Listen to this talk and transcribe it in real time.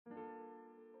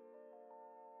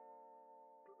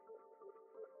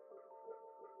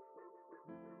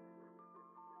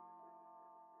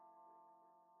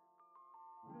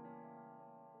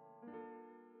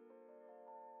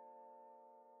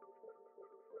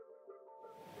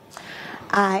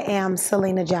I am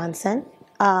Syleena Johnson,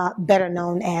 better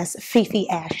known as Fifi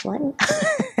Ashland.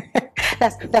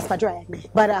 That's my drag name.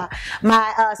 But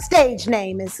my stage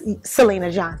name is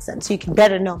Syleena Johnson, so you can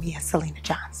better know me as Syleena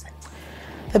Johnson.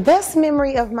 The best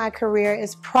memory of my career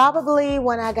is probably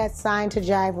when I got signed to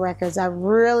Jive Records. I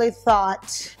really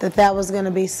thought that that was going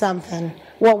to be something.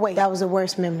 Well, wait, that was the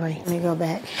worst memory. Let me go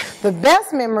back. The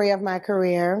best memory of my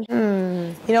career,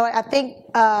 you know what, I think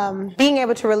being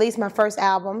able to release my first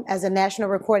album as a national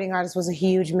recording artist was a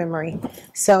huge memory.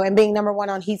 So, and being #1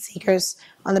 on Heat Seekers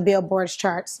on the Billboard's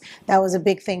charts, that was a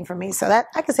big thing for me. So that,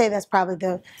 I could say that's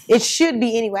probably it should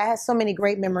be anyway. I had so many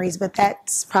great memories, but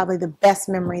that's probably the best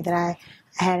memory that I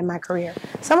had in my career.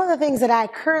 Some of the things that I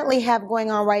currently have going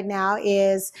on right now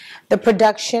is the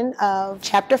production of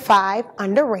Chapter 5,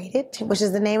 Underrated, which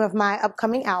is the name of my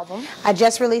upcoming album. I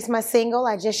just released my single.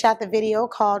 I just shot the video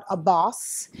called A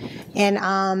Boss. And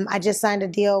I just signed a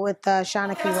deal with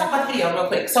Shauna Key. Let's talk about the video real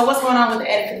quick. So what's going on with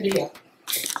the edit for the video?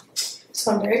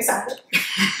 So I'm very excited.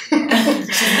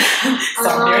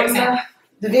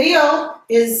 The video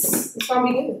it's gonna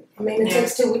be good. I mean, it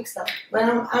takes 2 weeks though. But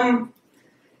I'm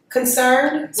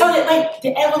concerned. So did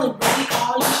Evelyn really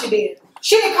call you? She did.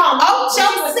 She didn't call me. Oh, she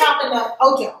was talking to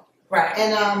Ojo. Right.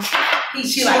 And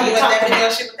she like you with that video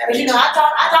shit with that. But you know, I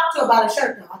talked to her about a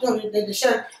shirt though. I told her that the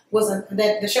shirt wasn't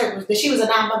that she was a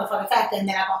non-motherfucking factor and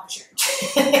then I bought the shirt.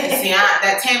 See,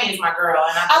 that Tammy is my girl,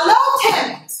 and I love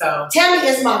Tammy. So Tammy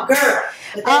is my girl.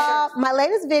 My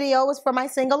latest video was for my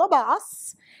single A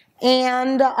Boss,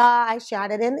 and I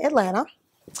shot it in Atlanta.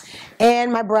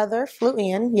 And my brother flew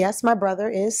in. Yes, my brother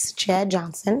is Chad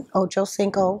Johnson, Ocho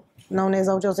Cinco, known as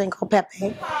Ocho Cinco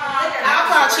Pepe. I'll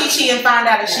call Chi and find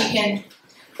out if she can.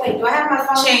 Wait, do I have my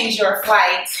phone? Change your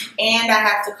flight, and I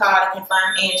have to call to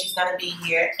confirm Angie's gonna be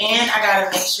here, and I gotta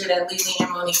make sure that Lily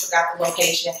and Monique forgot the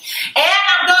location, and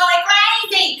I'm going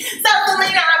crazy. So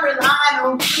Syleena, I'm relying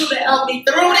on you to help me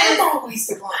through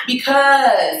this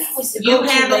because you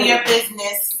handle your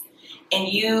business, and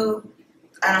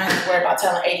I don't have to worry about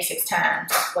telling 86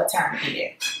 times what time to be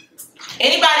there.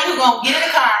 Anybody who's gonna get in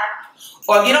the car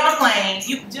or get on a plane,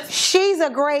 you just. She's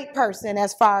a great person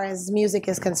as far as music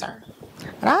is concerned.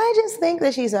 But I just think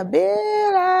that she's a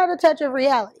bit out of touch of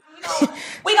reality.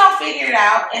 We gonna figure it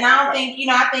out, and I don't think,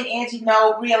 I think Angie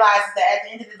realizes that at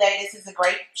the end of the day, this is a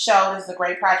great show, this is a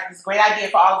great project, this is a great idea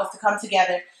for all of us to come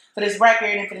together for this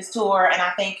record and for this tour, and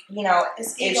I think,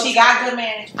 if she got good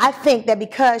management. I think that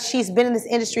because she's been in this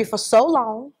industry for so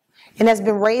long and has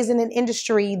been raised in an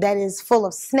industry that is full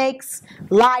of snakes,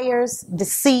 liars,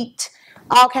 deceit,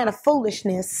 all kind of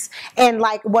foolishness, and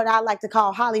like what I like to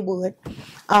call Hollywood.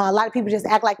 A lot of people just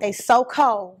act like they so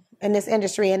cold in this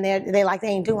industry and they like they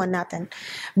ain't doing nothing.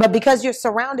 But because you're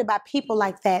surrounded by people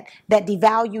like that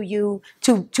devalue you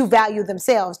to value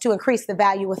themselves, to increase the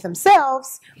value of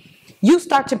themselves, you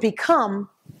start to become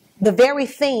the very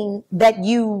thing that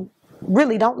you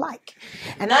really don't like.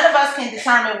 And none of us can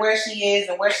determine where she is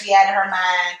and where she at in her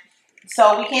mind.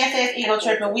 So we can't say it's ego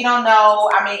tripping. We don't know.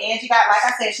 I mean, Angie got, like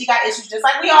I said, she got issues just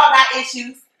like we all got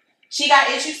issues. She got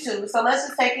issues too. So let's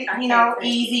just take it,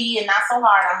 easy and not so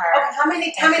hard on her. Okay, how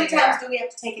many times do we have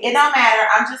to take it? It don't matter.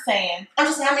 I'm just saying.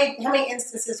 How many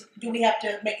instances do we have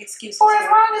to make excuses? For as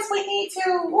long as we need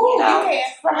to.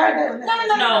 For her to.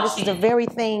 No. This is the very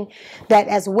thing that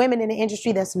as women in the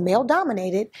industry that's male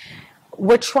dominated,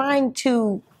 we're trying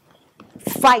to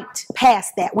fight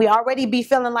past that. We already be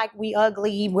feeling like we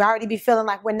ugly. We already be feeling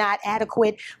like we're not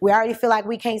adequate. We already feel like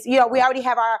we can't, we already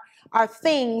have our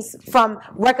things from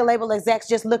record label execs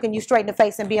just looking you straight in the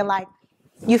face and being like,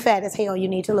 you fat as hell, you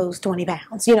need to lose 20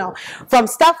 pounds. From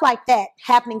stuff like that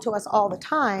happening to us all the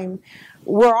time,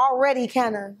 we're already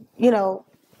kind of,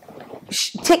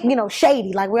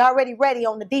 shady. Like we're already ready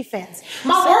on the defense.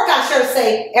 My workout shirts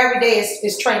say every day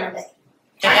is trainer day.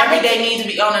 And every day needs to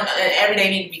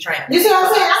be training. You see what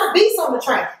I'm saying? I'm a beast on the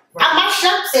train. Right. My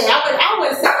shirt said I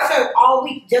would sell a shirt all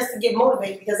week just to get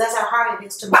motivated because that's how hard it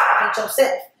is to motivate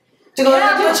yourself. To go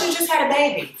but you just had a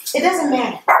baby. It doesn't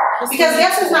matter. Because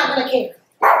guess who's not going to care?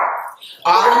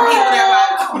 All the people that are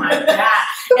like, oh my God.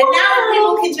 And now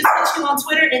people can just put you on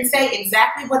Twitter and say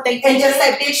exactly what they think. And just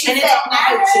say, bitch, you fat and I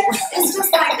hate you. It's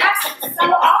just like, that's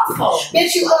so awful.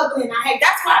 Bitch, you ugly and I hate you.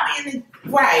 That's why I'm in the,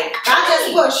 right. I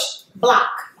just push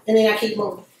block and then I keep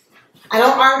moving. I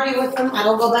don't argue with them. I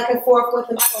don't go back and forth with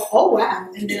them. I go, oh wow,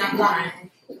 and then I block.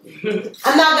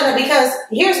 I'm not gonna, because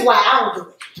here's why I don't do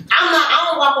it. I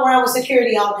don't walk around with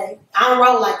security all day. I don't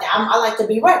roll like that. I like to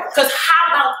be regular. Because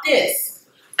how about this?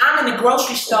 I'm in the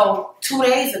grocery store 2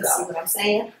 days ago. See what I'm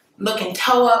saying? Looking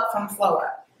toe up from floor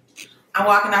up. I'm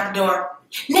walking out the door.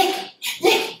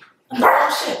 Nicci, Oh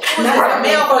shit! Not a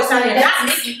male voice on here, not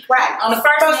Nicci. Right on the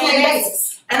first name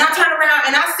basis. And I turn around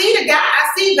and I see the guy. I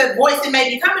see the voice it may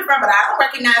be coming from, but I don't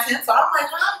recognize him. So I'm like,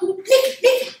 huh?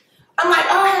 Nicci. I'm like,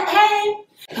 oh hey.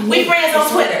 We friends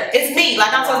on Twitter. It's me.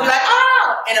 Like I'm supposed to be like,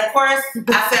 oh. And of course,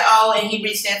 I said, oh, and he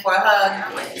reached in for a hug. And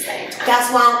I'm like,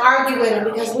 that's why I argue with him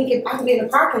because I can be in the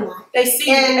parking lot. They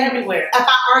see you everywhere. If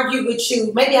I argue with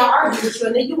you, maybe I argue with you,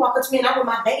 and then you walk up to me and I'm with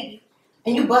my baby,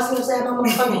 and you bust me and say, "I'm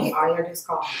motherfucking." All you're just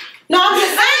calling. No, I'm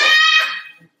just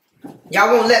saying.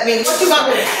 Y'all won't let me. What you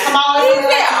gonna do? Come on,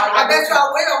 I bet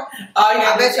y'all will.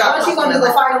 I bet y'all. What you gonna do?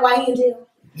 Go fight him while he in jail?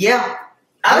 Yeah.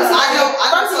 I know.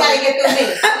 First, you gotta get through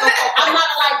me. I'm not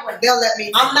a lightweight. They'll let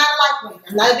me. I'm not a lightweight.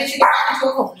 I'm not a bitch you get back into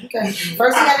a corner. Okay.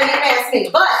 First, you gotta get past me.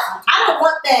 But I don't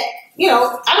want that. You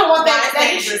know, I don't want that.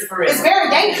 Dangerous for real. It's very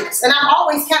dangerous, and I'm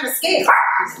always kind of scared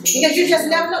because you just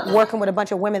never know. Working with a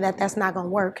bunch of women, that's not gonna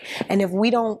work. And if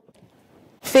we don't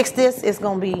fix this, it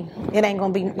ain't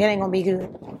gonna be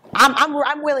good.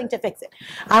 I'm willing to fix it.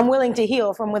 I'm willing to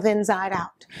heal from within inside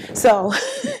out. So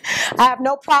I have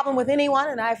no problem with anyone,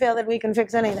 and I feel that we can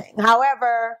fix anything.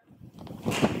 However,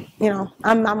 you know,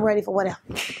 I'm ready for whatever.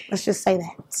 Let's just say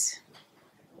that.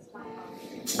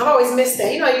 I've always missed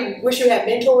that. You know, you wish you had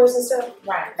mentors and stuff.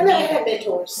 Right. I never had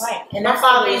mentors. Right. And my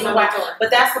father is my mentor. But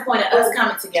that's the point of us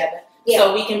coming together. Yeah.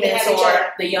 So we can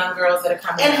mentor the young girls that are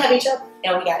coming and have each other.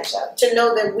 And we got each other. To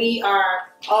know that we are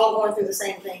all going through the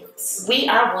same things. We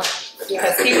are one.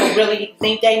 Because people really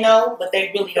think they know, but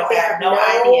they really don't have no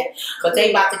idea. But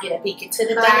they about to get a peek into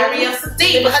the diary of some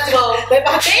Diva. They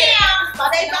about to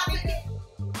get